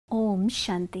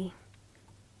शांति।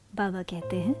 बाबा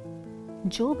कहते हैं,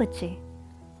 जो बच्चे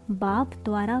बाप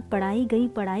द्वारा पढ़ाई गई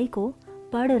पढ़ाई को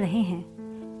पढ़ रहे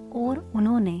हैं और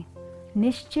उन्होंने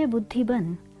निश्चय बुद्धि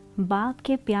बन बाप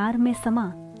के प्यार में समा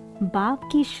बाप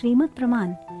की श्रीमत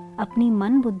प्रमाण अपनी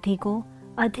मन बुद्धि को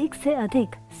अधिक से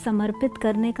अधिक समर्पित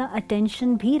करने का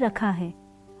अटेंशन भी रखा है,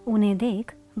 उन्हें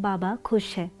देख बाबा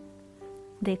खुश है।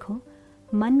 देखो,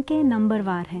 मन के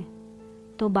नंबरवार हैं,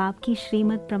 तो बाप की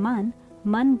श्रीमत प्रमाण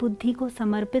मन बुद्धि को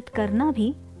समर्पित करना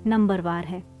भी नंबरवार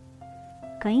है।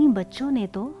 कई बच्चों ने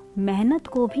तो मेहनत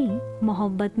को भी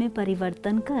मोहब्बत में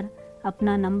परिवर्तन कर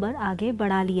अपना नंबर आगे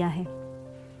बढ़ा लिया है,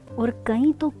 और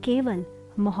कई तो केवल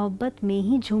मोहब्बत में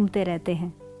ही झूमते रहते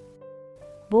हैं।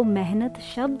 वो मेहनत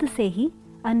शब्द से ही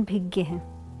अनभिज्ञ हैं।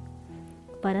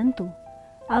 परंतु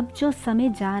अब जो समय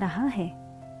जा रहा है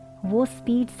वो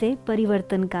स्पीड से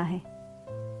परिवर्तन का है।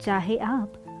 चाहे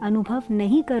आप अनुभव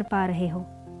नहीं कर पा रहे हो,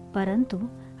 परंतु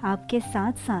आपके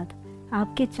साथ साथ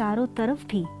आपके चारों तरफ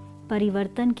भी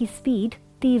परिवर्तन की स्पीड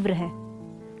तीव्र है,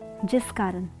 जिस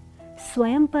कारण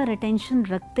स्वयं पर अटेंशन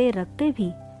रखते रखते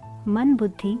भी मन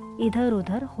बुद्धि इधर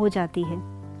उधर हो जाती है।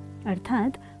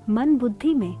 अर्थात मन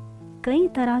बुद्धि में कई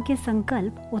तरह के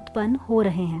संकल्प उत्पन्न हो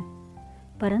रहे हैं।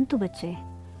 परंतु बच्चे,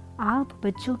 आप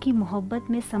बच्चों की मोहब्बत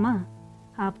में समा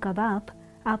आपका बाप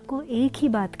आपको एक ही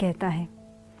बात कहता है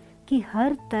कि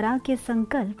हर तरह के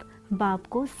संकल्प बाप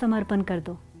को समर्पण कर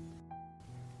दो।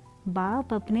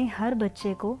 बाप अपने हर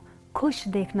बच्चे को खुश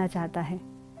देखना चाहता है।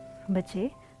 बच्चे,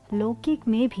 लौकिक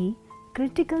में भी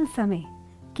क्रिटिकल समय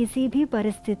किसी भी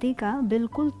परिस्थिति का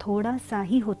बिल्कुल थोड़ा सा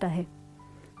ही होता है।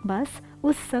 बस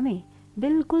उस समय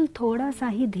बिल्कुल थोड़ा सा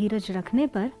ही धीरज रखने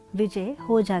पर विजय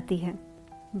हो जाती है।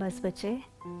 बस बच्चे,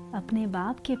 अपने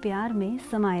बाप के प्यार में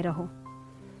समाये रहो।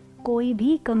 कोई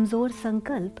भी कमज़ोर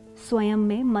संकल्प स्वयं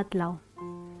में मत लाओ।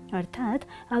 अर्थात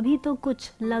अभी तो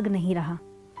कुछ लग नहीं रहा,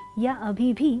 या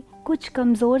अभी भी कुछ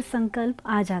कमज़ोर संकल्प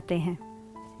आ जाते हैं।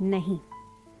 नहीं,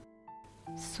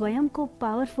 स्वयं को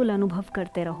पावरफुल अनुभव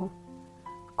करते रहो।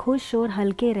 खुश और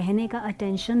हल्के रहने का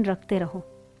अटेंशन रखते रहो,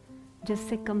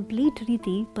 जिससे कंप्लीट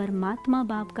रीति परमात्मा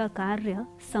बाप का कार्य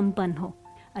संपन्न हो।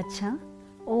 अच्छा,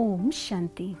 ओम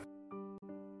शांति।